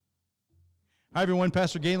Hi, everyone.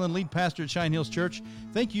 Pastor Galen, lead pastor at Cheyenne Hills Church.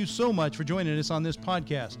 Thank you so much for joining us on this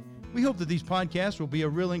podcast. We hope that these podcasts will be a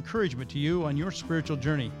real encouragement to you on your spiritual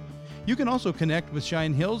journey. You can also connect with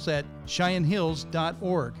Cheyenne Hills at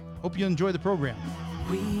CheyenneHills.org. Hope you enjoy the program.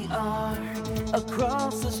 We are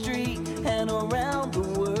across the street and around the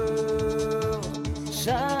world,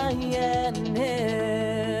 Cheyenne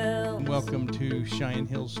Hills. Welcome to Cheyenne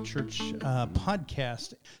Hills Church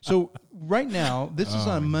podcast. So right now, this is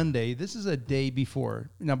on Monday. This is a day before.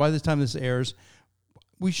 Now, by the time this airs,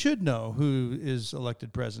 we should know who is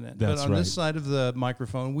elected president. That's but on right. this side of the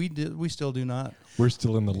microphone, we still do not. We're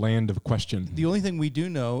still in the land of question. The only thing we do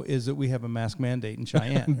know is that we have a mask mandate in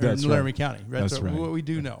Cheyenne, or That's in Laramie right. County. Right? That's right. What we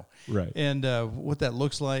do know. Right. And what that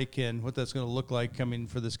looks like and what that's going to look like coming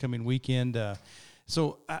for this coming weekend. I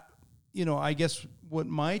guess what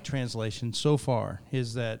my translation so far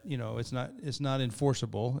is that, it's not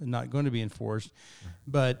enforceable and not going to be enforced,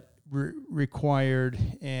 but required,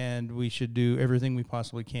 and we should do everything we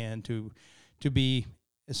possibly can to be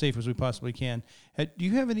as safe as we possibly can. Do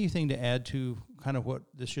you have anything to add to kind of what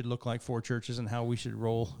this should look like for churches and how we should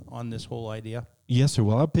roll on this whole idea? Yes, sir.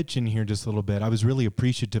 Well, I'll pitch in here just a little bit. I was really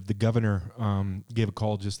appreciative. The governor gave a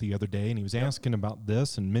call just the other day, and he was asking about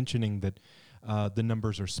this and mentioning that the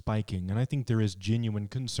numbers are spiking. And I think there is genuine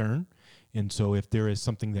concern. And so if there is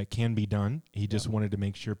something that can be done, he just wanted to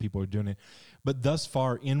make sure people are doing it. But thus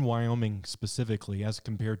far, in Wyoming specifically, as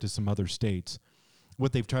compared to some other states,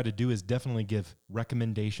 what they've tried to do is definitely give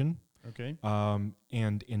recommendation. Okay.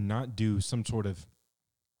 And not do some sort of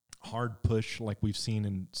hard push like we've seen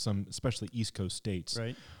in some, especially East Coast states,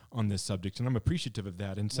 Right. on this subject. And I'm appreciative of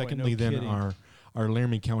that. And Boy, secondly, no then kidding. our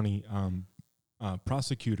Laramie County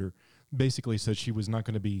prosecutor basically said she was not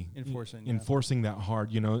going to be enforcing that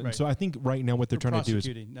hard, Right. And so I think right now what they're trying to do is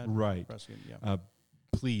right.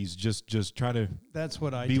 Please just try to That's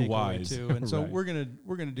what I be take wise. away too. And so Right. we're gonna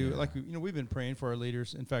do it like we've been praying for our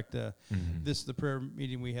leaders. In fact, the prayer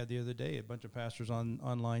meeting we had the other day, a bunch of pastors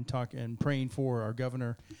online talking and praying for our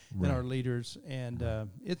governor and our leaders. And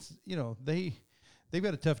it's they've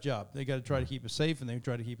got a tough job. They got to try to keep us safe and they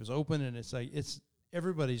try to keep us open. And it's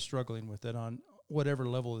everybody's struggling with it on whatever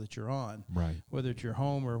level that you're on, right. whether it's your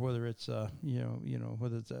home or whether it's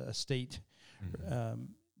whether it's a state.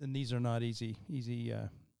 And these are not easy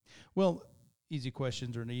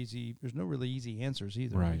questions or there's no really easy answers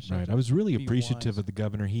either. Right. I was really appreciative wise. of the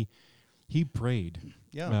governor. He prayed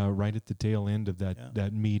right at the tail end of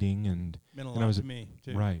that meeting, and meant a lot to me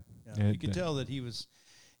too. Right. Yeah. You could tell that he was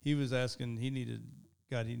asking, he needed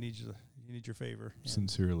your favor.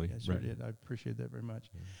 Sincerely. I sure did. I appreciate that very much.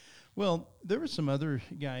 Yeah. Well, there were some other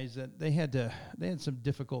guys that they had some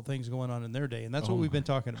difficult things going on in their day, and that's what we've been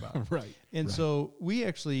talking about. Right. And so we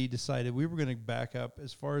actually decided we were going to back up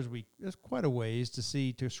as far as it's quite a ways to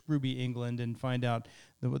Scrooby, England, and find out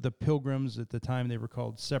the Pilgrims at the time. They were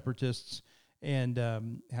called Separatists, and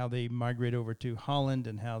how they migrated over to Holland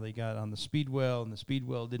and how they got on the Speedwell, and the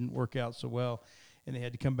Speedwell didn't work out so well. And they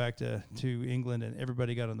had to come back to England, and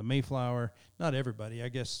everybody got on the Mayflower. Not everybody, I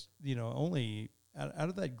guess, only out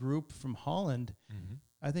of that group from Holland,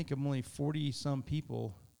 I think only 40-some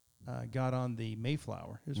people got on the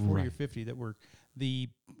Mayflower. There's 40 or 50 that were the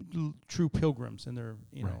true pilgrims, and they're,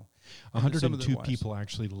 102 people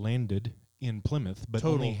actually landed in Plymouth, but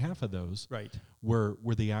Total. only half of those were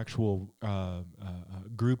the actual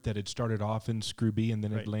group that had started off in Scrooby and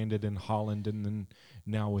then had landed in Holland and then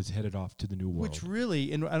now was headed off to the New World. Which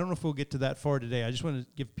really, and I don't know if we'll get to that far today. I just want to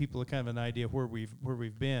give people a kind of an idea of where we've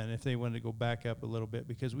been, if they wanted to go back up a little bit,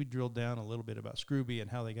 because we drilled down a little bit about Scrooby and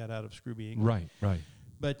how they got out of Scrooby, England. Right.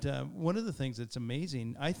 But one of the things that's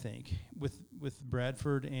amazing, I think, with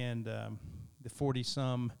Bradford and the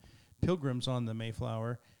 40-some pilgrims on the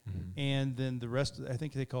Mayflower, and then the rest, I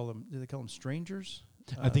think do they call them strangers?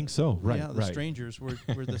 I think so, right. Yeah, the strangers were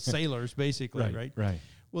the sailors, basically, right?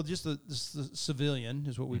 Well, just the civilian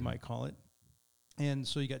is what we might call it. And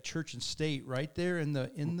so you got church and state right there in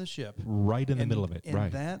the ship. Right in the middle of it, and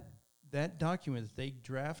right. that document that they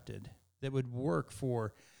drafted that would work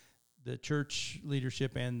for the church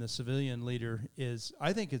leadership and the civilian leader is,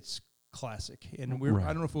 I think it's classic. And I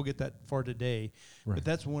don't know if we'll get that far today, but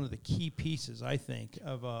that's one of the key pieces, I think,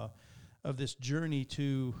 of this journey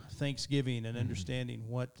to Thanksgiving and understanding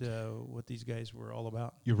what these guys were all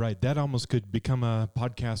about. You're right. That almost could become a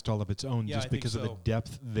podcast all of its own, just because of the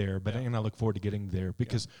depth there. But and I look forward to getting there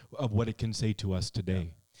because of what it can say to us today.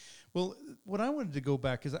 Yeah. Well, what I wanted to go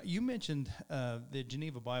back, because you mentioned the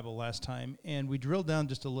Geneva Bible last time, and we drilled down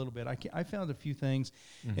just a little bit. I found a few things,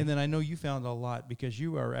 and then I know you found a lot, because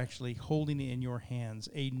you are actually holding in your hands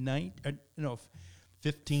a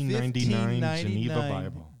 1599 Geneva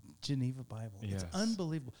Bible. Geneva Bible. Yes. It's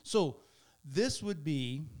unbelievable. So this would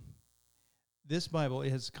be, this Bible,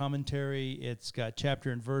 it has commentary, it's got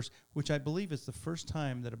chapter and verse, which I believe is the first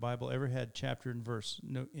time that a Bible ever had chapter and verse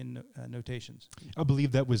notations. I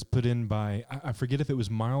believe that was put in by, I forget if it was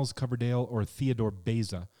Miles Coverdale or Theodore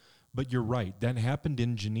Beza, but you're right. That happened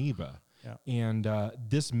in Geneva. Yeah. And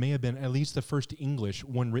this may have been at least the first English,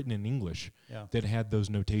 one written in English, that had those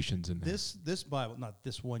notations in there. This Bible, not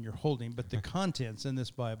this one you're holding, but the contents in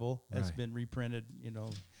this Bible has been reprinted,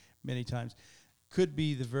 many times, could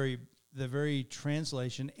be the very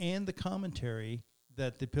translation and the commentary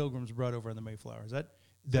that the Pilgrims brought over on the Mayflower.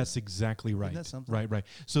 That's exactly right. Isn't that something? Right.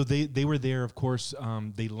 So they were there, of course.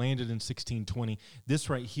 They landed in 1620.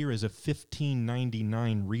 This right here is a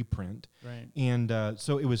 1599 reprint. Right. And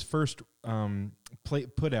so it was first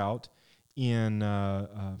put out in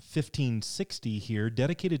 1560 here,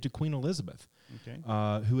 dedicated to Queen Elizabeth,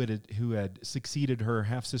 who had succeeded her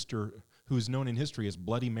half-sister, who is known in history as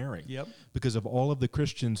Bloody Mary. Yep. Because of all of the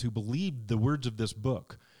Christians who believed the words of this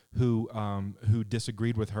book, who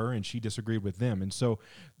disagreed with her and she disagreed with them. And so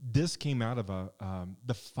this came out of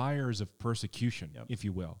the fires of persecution, if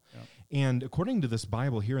you will. Yep. And according to this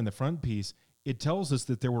Bible here in the front piece, it tells us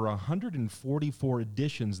that there were 144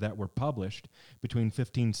 editions that were published between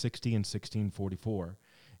 1560 and 1644.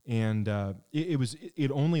 And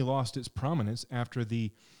it only lost its prominence after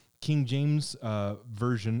the King James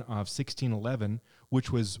version of 1611,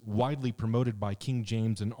 which was widely promoted by King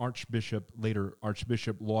James and later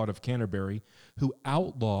Archbishop Laud of Canterbury, who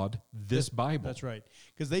outlawed this Bible. That's right.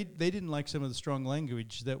 Because they didn't like some of the strong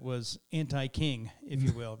language that was anti-king, if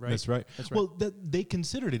you will, right? That's right. Well, they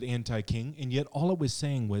considered it anti-king, and yet all it was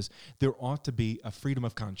saying was there ought to be a freedom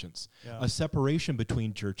of conscience, a separation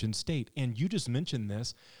between church and state. And you just mentioned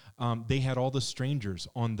this. They had all the strangers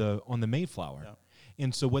on the Mayflower. Yeah.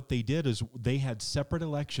 And so what they did is they had separate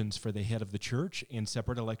elections for the head of the church and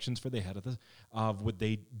separate elections for the head of what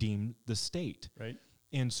they deemed the state. Right.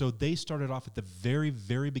 And so they started off at the very,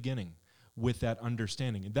 very beginning with that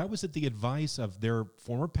understanding. And that was at the advice of their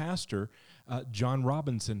former pastor, John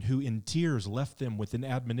Robinson, who in tears left them with an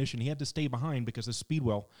admonition. He had to stay behind because the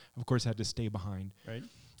Speedwell, of course, had to stay behind. Right.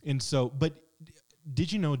 And so, but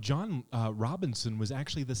did you know John Robinson was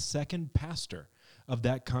actually the second pastor of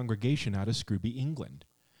that congregation out of Scrooby, England?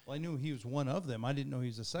 Well, I knew he was one of them. I didn't know he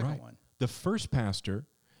was the second one. The first pastor,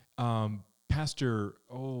 Pastor,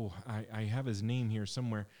 I have his name here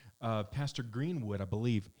somewhere, Pastor Greenwood, I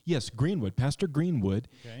believe. Yes, Greenwood. Pastor Greenwood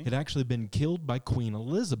had actually been killed by Queen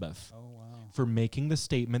Elizabeth for making the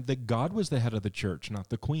statement that God was the head of the church, not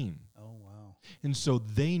the queen. Oh, wow. And so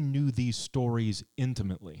they knew these stories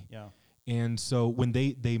intimately. Yeah. And so when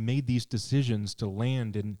they made these decisions to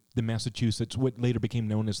land in the Massachusetts, what later became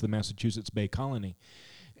known as the Massachusetts Bay Colony,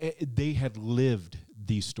 they had lived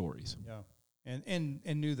these stories. Yeah, and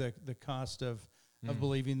knew the cost of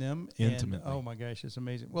believing them. Intimately. And, oh, my gosh, it's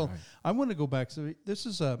amazing. Well, I want to go back. So this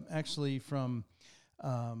is actually from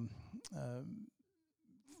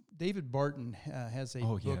David Barton has a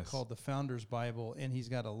book called The Founder's Bible, and he's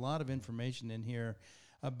got a lot of information in here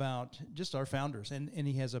about just our founders, and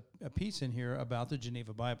he has a piece in here about the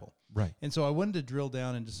Geneva Bible. Right. And so I wanted to drill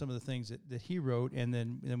down into some of the things that he wrote, and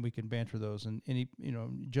then we can banter those and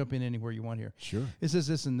jump in anywhere you want here. Sure. It says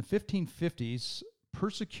this: in the 1550s,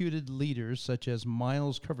 persecuted leaders such as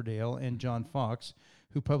Miles Coverdale and John Fox,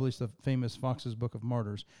 who published the famous Fox's Book of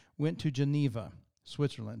Martyrs, went to Geneva,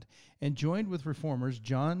 Switzerland, and joined with reformers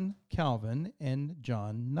John Calvin and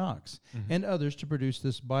John Knox and others to produce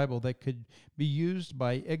this Bible that could be used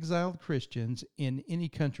by exiled Christians in any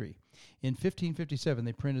country. In 1557,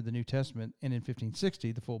 they printed the New Testament, and in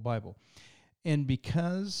 1560, the full Bible. And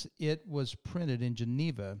because it was printed in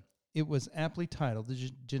Geneva, it was aptly titled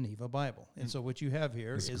the Geneva Bible. And so what you have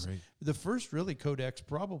here is the first really codex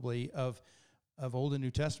probably of Old and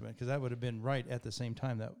New Testament, because that would have been right at the same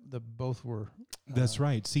time that the both were. That's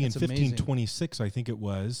right. See, in 1526, I think it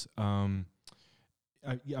was, I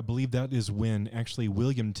believe that is when actually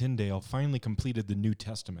William Tyndale finally completed the New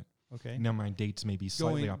Testament. Okay. Now my dates may be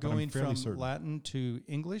slightly off, but I'm fairly certain. Going from Latin to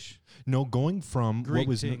English? No, going from Greek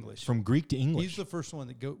to English. From Greek to English. He's the first one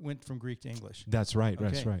that went from Greek to English. That's right. Okay.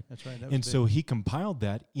 That's right. That's right. And so he compiled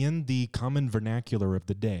that in the common vernacular of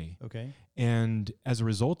the day. Okay. And as a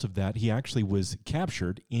result of that, he actually was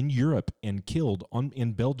captured in Europe and killed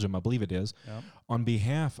in Belgium, I believe it is, on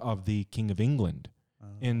behalf of the King of England.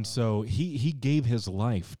 And so he gave his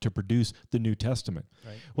life to produce the New Testament.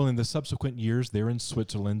 Right. Well, in the subsequent years there in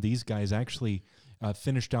Switzerland, these guys actually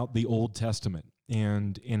finished out the Old Testament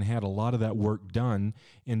and had a lot of that work done.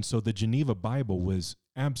 And so the Geneva Bible was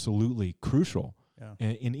absolutely crucial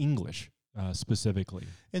in English. specifically.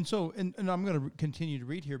 And so, and I'm going to continue to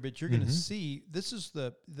read here, but you're going to see this is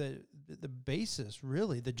the basis,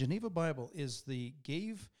 really. The Geneva Bible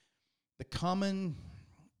gave the common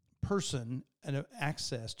person an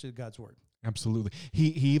access to God's word. Absolutely. He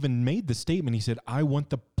even made the statement. He said, "I want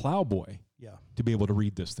the plowboy Yeah. to be able to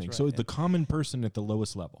read this thing." That's So right. the common person at the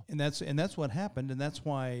lowest level. And that's what happened, and that's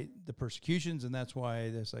why the persecutions, and that's why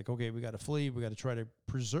it's like, okay, we got to flee, we got to try to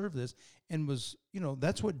preserve this, and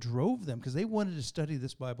that's what drove them, because they wanted to study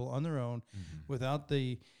this Bible on their own, without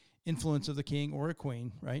the influence of the king or a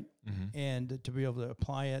queen, right? And to be able to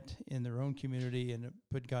apply it in their own community and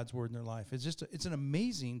put God's word in their life. It's an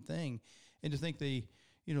amazing thing, and to think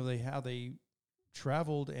how they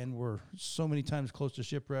traveled and were so many times close to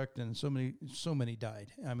shipwrecked, and so many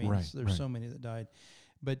died. I mean, there's so many that died,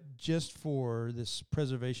 but just for this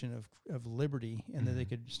preservation of liberty, and that they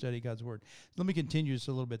could study God's word. Let me continue just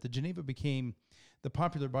a little bit. The Geneva became the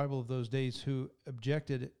popular Bible of those days, who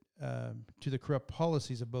objected to the corrupt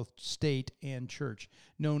policies of both state and church,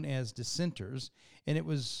 known as dissenters, and it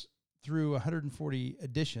was through 140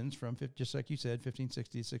 editions from, just like you said,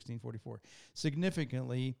 1560 to 1644.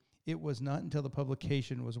 Significantly, it was not until the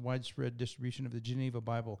publication was widespread distribution of the Geneva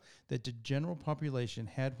Bible that the general population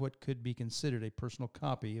had what could be considered a personal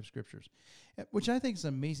copy of Scriptures, which I think is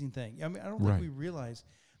an amazing thing. I mean, I don't think we realize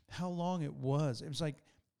how long it was. It was like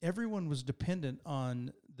everyone was dependent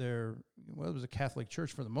on it was a Catholic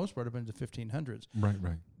church for the most part up into the 1500s. Right.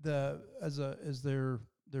 As their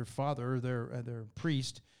father, their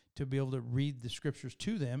priest, to be able to read the Scriptures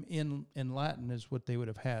to them in Latin is what they would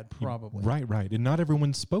have had probably. Right. And not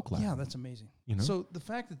everyone spoke Latin. Yeah, that's amazing. So the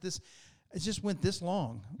fact that it just went this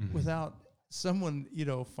long without someone,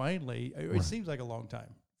 finally, it seems like a long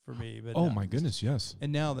time for me. But my goodness, yes.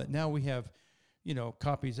 And now we have,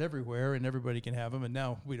 copies everywhere, and everybody can have them, and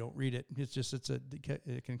now we don't read it. It's just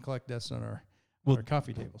it can collect dust on our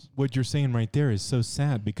coffee tables. What you're saying right there is so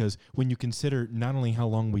sad, because when you consider not only how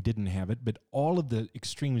long we didn't have it, but all of the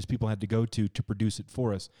extremes people had to go to produce it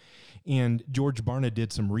for us. And George Barna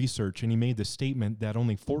did some research, and he made the statement that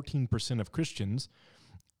only 14% of Christians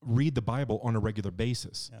read the Bible on a regular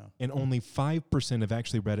basis, and only 5% have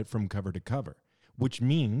actually read it from cover to cover, which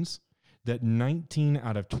means that 19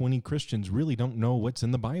 out of 20 Christians really don't know what's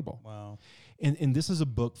in the Bible. Wow. And this is a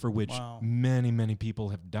book for which many, many people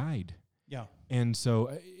have died. Yeah. And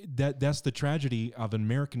so that's the tragedy of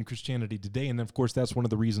American Christianity today. And of course, that's one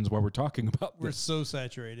of the reasons why we're talking about this. We're so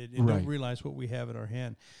saturated and don't realize what we have in our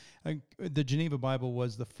hand. The Geneva Bible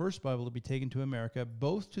was the first Bible to be taken to America,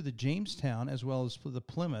 both to the Jamestown as well as the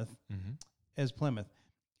Plymouth,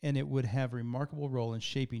 and it would have a remarkable role in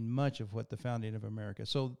shaping much of what the founding of America.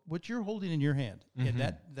 So what you're holding in your hand,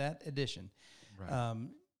 that edition,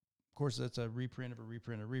 of course, that's a reprint of a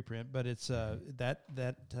reprint, but it's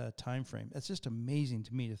that time frame. That's just amazing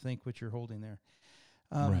to me to think what you're holding there.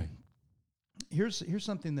 Here's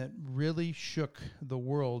something that really shook the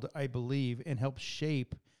world, I believe, and helped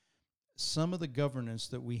shape some of the governance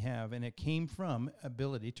that we have, and it came from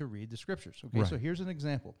ability to read the Scriptures. Okay, so here's an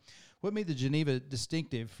example. What made the Geneva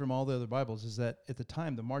distinctive from all the other Bibles is that at the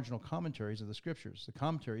time, the marginal commentaries of the Scriptures, the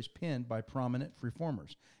commentaries penned by prominent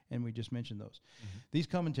reformers, and we just mentioned those. These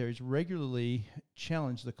commentaries regularly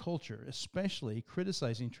challenged the culture, especially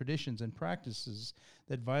criticizing traditions and practices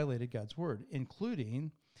that violated God's Word,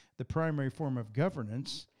 including the primary form of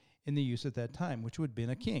governance in the use at that time, which would have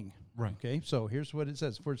been a king. Right. Okay, so here's what it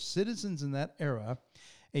says. For citizens in that era,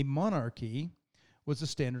 a monarchy was the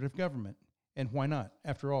standard of government. And why not?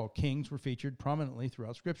 After all, kings were featured prominently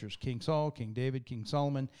throughout Scriptures. King Saul, King David, King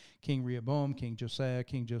Solomon, King Rehoboam, King Josiah,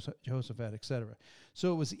 King Jehoshaphat, etc.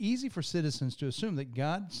 So it was easy for citizens to assume that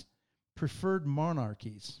God's preferred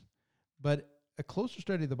monarchies. But a closer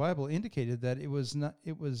study of the Bible indicated that it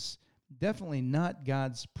was definitely not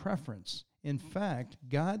God's preference. In fact,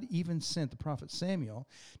 God even sent the prophet Samuel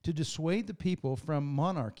to dissuade the people from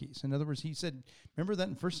monarchies. In other words, he said, remember that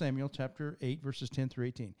in 1 Samuel chapter 8, verses 10 through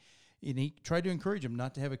 18. And he tried to encourage them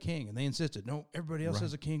not to have a king. And they insisted, no, everybody else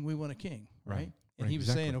has a king. We want a king, right? And he was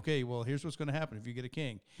saying, okay, well, here's what's going to happen if you get a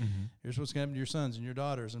king. Here's what's going to happen to your sons and your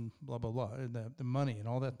daughters and blah, blah, blah, and the money and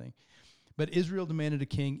all that thing. But Israel demanded a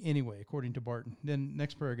king anyway, according to Barton. Then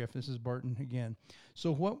next paragraph, this is Barton again.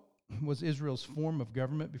 So what was Israel's form of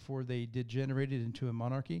government before they degenerated into a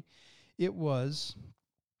monarchy? It was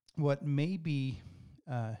what may be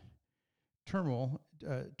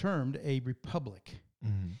termed a republic.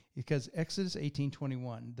 Because Exodus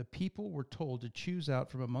 18:21, the people were told to choose out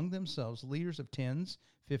from among themselves leaders of tens,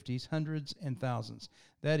 50s, hundreds, and thousands.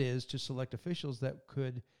 That is, to select officials that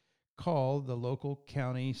could call the local,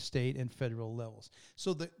 county, state, and federal levels.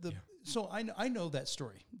 So so I know that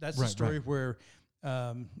story. That's the story where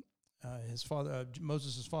his father,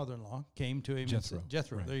 Moses' father-in-law, came to him.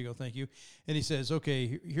 Jethro. Right. There you go. Thank you. And he says,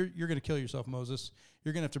 "Okay, you're going to kill yourself, Moses.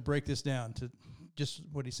 You're going to have to break this down to just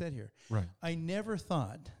what he said here." Right. I never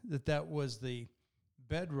thought that was the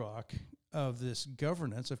bedrock of this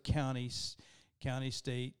governance of county,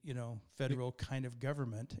 state, federal kind of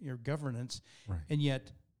government, your governance. Right. And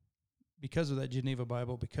yet, because of that Geneva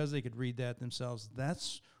Bible, because they could read that themselves,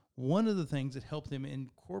 that's one of the things that helped them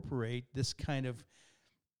incorporate this kind of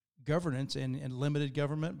governance and limited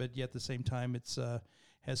government, but yet at the same time it's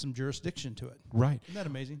has some jurisdiction to it. Right. Isn't that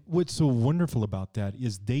amazing? What's so wonderful about that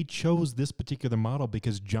is they chose this particular model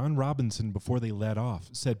because John Robinson, before they let off,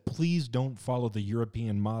 said, please don't follow the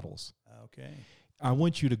European models. Okay. I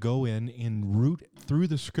want you to go in and root through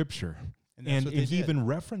the Scripture. And he even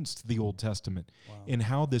referenced the Old Testament and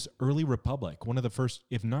how this early republic, one of the first,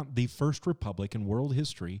 if not the first republic in world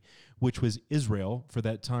history, which was Israel for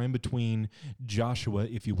that time between Joshua,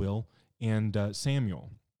 if you will, and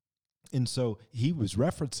Samuel. And so he was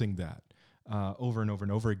referencing that over and over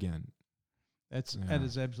and over again. That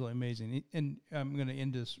is absolutely amazing. And I'm going to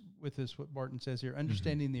end this with what Barton says here.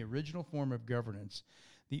 Understanding the original form of governance,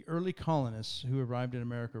 the early colonists who arrived in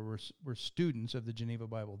America were students of the Geneva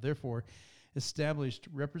Bible, therefore established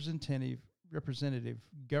representative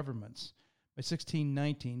governments. By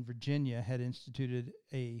 1619, Virginia had instituted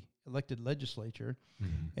a elected legislature,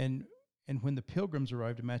 and when the Pilgrims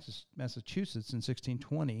arrived in Massachusetts in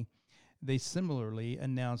 1620, they similarly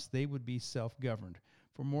announced they would be self-governed.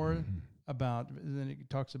 For more then it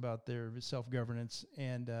talks about their self-governance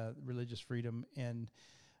and religious freedom, and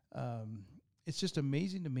it's just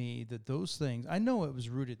amazing to me that those things, I know it was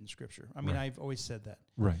rooted in Scripture. I mean, I've always said that.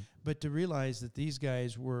 Right. But to realize that these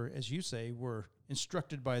guys were, as you say, were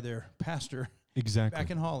instructed by their pastor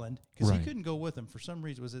back in Holland, because he couldn't go with them for some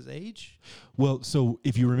reason. Was his age? Well, so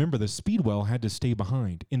if you remember, the Speedwell had to stay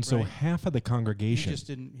behind. And so half of the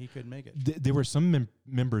congregation, he couldn't make it. There were some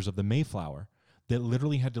members of the Mayflower that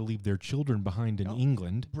literally had to leave their children behind in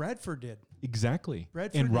England. Bradford did. Exactly.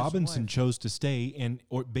 Bradford and Robinson chose to stay and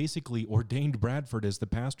basically ordained Bradford as the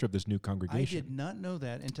pastor of this new congregation. I did not know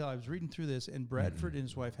that until I was reading through this, and Bradford and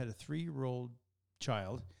his wife had a 3-year-old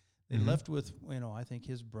child. They left with, I think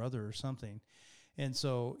his brother or something. And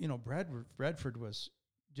so, Bradford was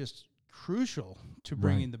just crucial to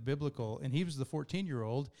bringing the biblical, and he was the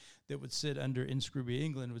 14-year-old that would sit under, in Scrooby,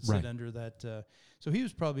 England, would sit under that. So he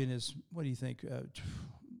was probably in his, what do you think,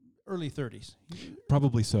 early 30s.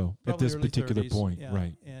 Probably so, probably at this particular 30s, point,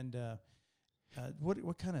 right. And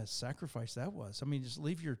what kind of sacrifice that was. I mean, just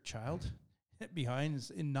leave your child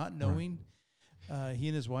behind in not knowing. He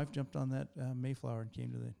and his wife jumped on that Mayflower and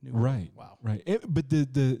came to the new world. Wow. Right. But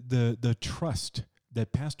the trust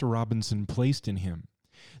that Pastor Robinson placed in him.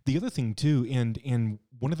 The other thing too, and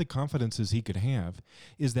one of the confidences he could have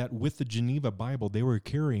is that with the Geneva Bible, they were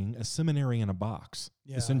carrying a seminary in a box,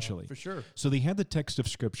 essentially. For sure. So they had the text of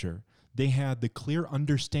Scripture. They had the clear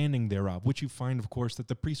understanding thereof, which you find, of course, that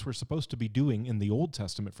the priests were supposed to be doing in the Old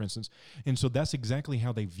Testament, for instance. And so that's exactly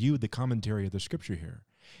how they viewed the commentary of the Scripture here.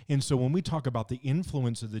 And so when we talk about the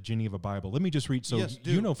influence of the Geneva Bible, let me just read. So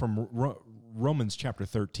from Romans chapter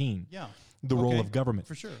 13, the role of government.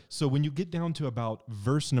 For sure. So when you get down to about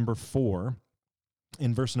verse number 4,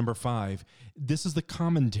 in verse number 5, this is the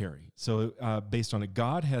commentary. So based on it,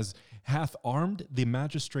 God hath armed the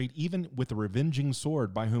magistrate even with a revenging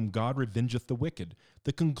sword, by whom God revengeth the wicked.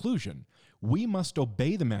 The conclusion: we must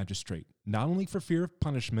obey the magistrate, not only for fear of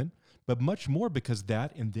punishment, but much more because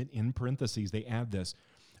that, and then in parentheses they add this,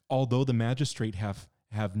 although the magistrate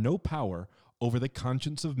have no power over the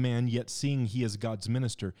conscience of man, yet seeing he is God's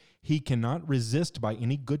minister, he cannot resist by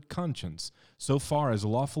any good conscience, so far as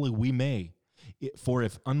lawfully we may. For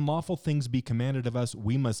if unlawful things be commanded of us,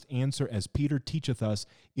 we must answer, as Peter teacheth us,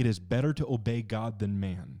 it is better to obey God than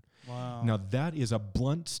man. Wow. Now that is a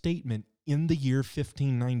blunt statement in the year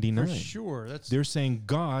 1599. For sure. They're saying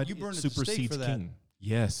God supersedes supersedes king.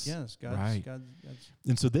 Yes. God's, right. God's.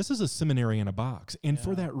 And so this is a seminary in a box. And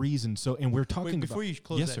for that reason, and we're talking about... Before you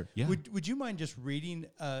close that, sir. Yeah. Would you mind just reading,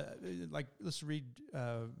 let's read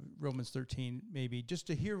Romans 13 maybe, just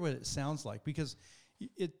to hear what it sounds like? Because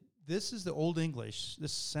this is the Old English.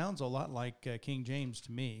 This sounds a lot like King James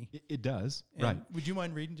to me. It does, and right. Would you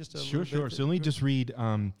mind reading just a little bit? Sure. So let me just read,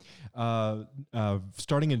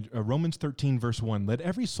 starting in Romans 13, verse 1. Let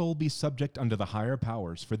every soul be subject unto the higher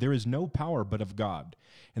powers, for there is no power but of God,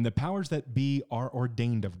 and the powers that be are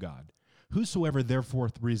ordained of God. Whosoever therefore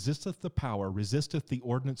resisteth the power resisteth the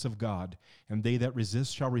ordinance of God, and they that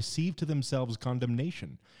resist shall receive to themselves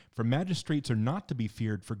condemnation. For magistrates are not to be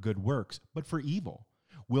feared for good works, but for evil.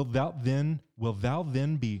 Wilt thou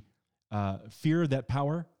then be fear that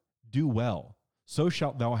power? Do well. So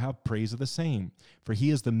shalt thou have praise of the same. For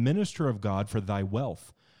he is the minister of God for thy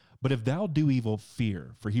wealth. But if thou do evil,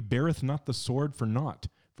 fear, for he beareth not the sword for naught.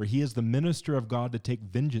 For he is the minister of God to take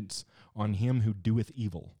vengeance on him who doeth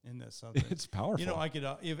evil. Isn't that something? It's powerful. You know, I could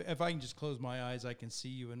if I can just close my eyes, I can see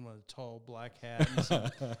you in one of a tall black hat, and some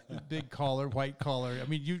big collar, white collar. I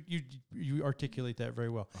mean, you articulate that very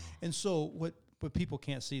well. And so what people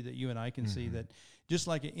can't see that you and I can see, that just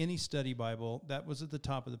like any study Bible, that was at the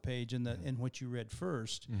top of the page, and and what you read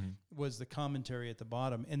first was the commentary at the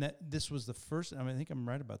bottom, and that this was the first. I mean, I think I'm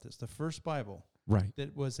right about this. The first Bible. Right.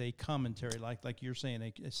 That was a commentary, like you're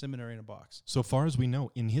saying, a seminary in a box. So far as we know,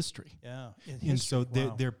 in history. Yeah. And so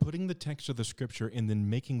they're putting the text of the scripture and then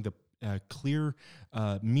making the clear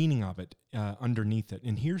meaning of it underneath it.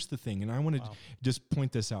 And here's the thing, and I want to just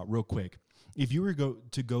point this out real quick. If you were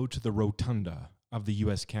to go to the rotunda of the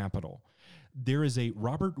U.S. Capitol, there is a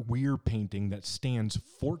Robert Weir painting that stands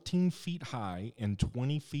 14 feet high and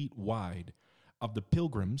 20 feet wide of the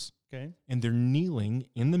pilgrims, and they're kneeling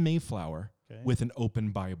in the Mayflower with an open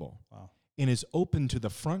Bible. Wow. And is open to the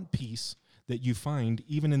front piece that you find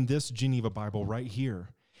even in this Geneva Bible right here.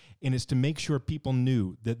 And it's to make sure people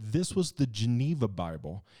knew that this was the Geneva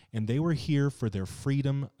Bible, and they were here for their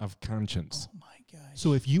freedom of conscience. Oh, my gosh.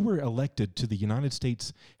 So if you were elected to the United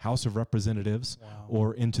States House of Representatives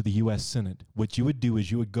or into the U.S. Senate, what you would do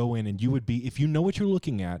is you would go in and you would be, if you know what you're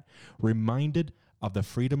looking at, reminded of the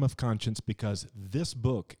freedom of conscience, because this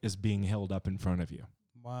book is being held up in front of you.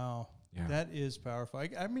 Wow. Yeah. That is powerful.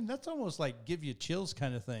 I mean, that's almost like give you chills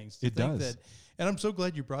kind of things. It does. That, and I'm so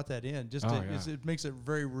glad you brought that in. It makes it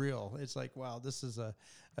very real. It's like, wow, this is a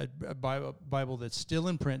Bible that's still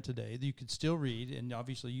in print today that you can still read, and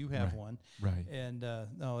obviously you have one. Right. And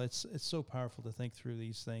no, it's so powerful to think through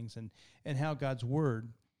these things and how God's Word,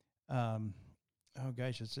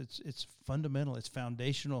 it's fundamental. It's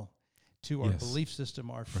foundational to our belief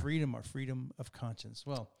system, our freedom of conscience.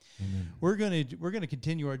 Well, Amen. we're gonna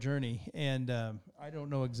continue our journey, and I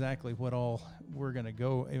don't know exactly what all we're gonna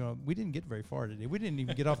go. You know, we didn't get very far today. We didn't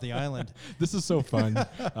even get off the island. This is so fun.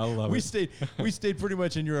 I love it. We stayed pretty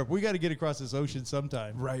much in Europe. We got to get across this ocean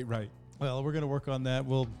sometime. Right. Well, we're gonna work on that.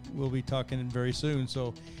 We'll be talking very soon.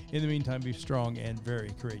 So, in the meantime, be strong and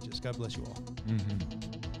very courageous. God bless you all.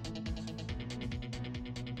 Mm-hmm.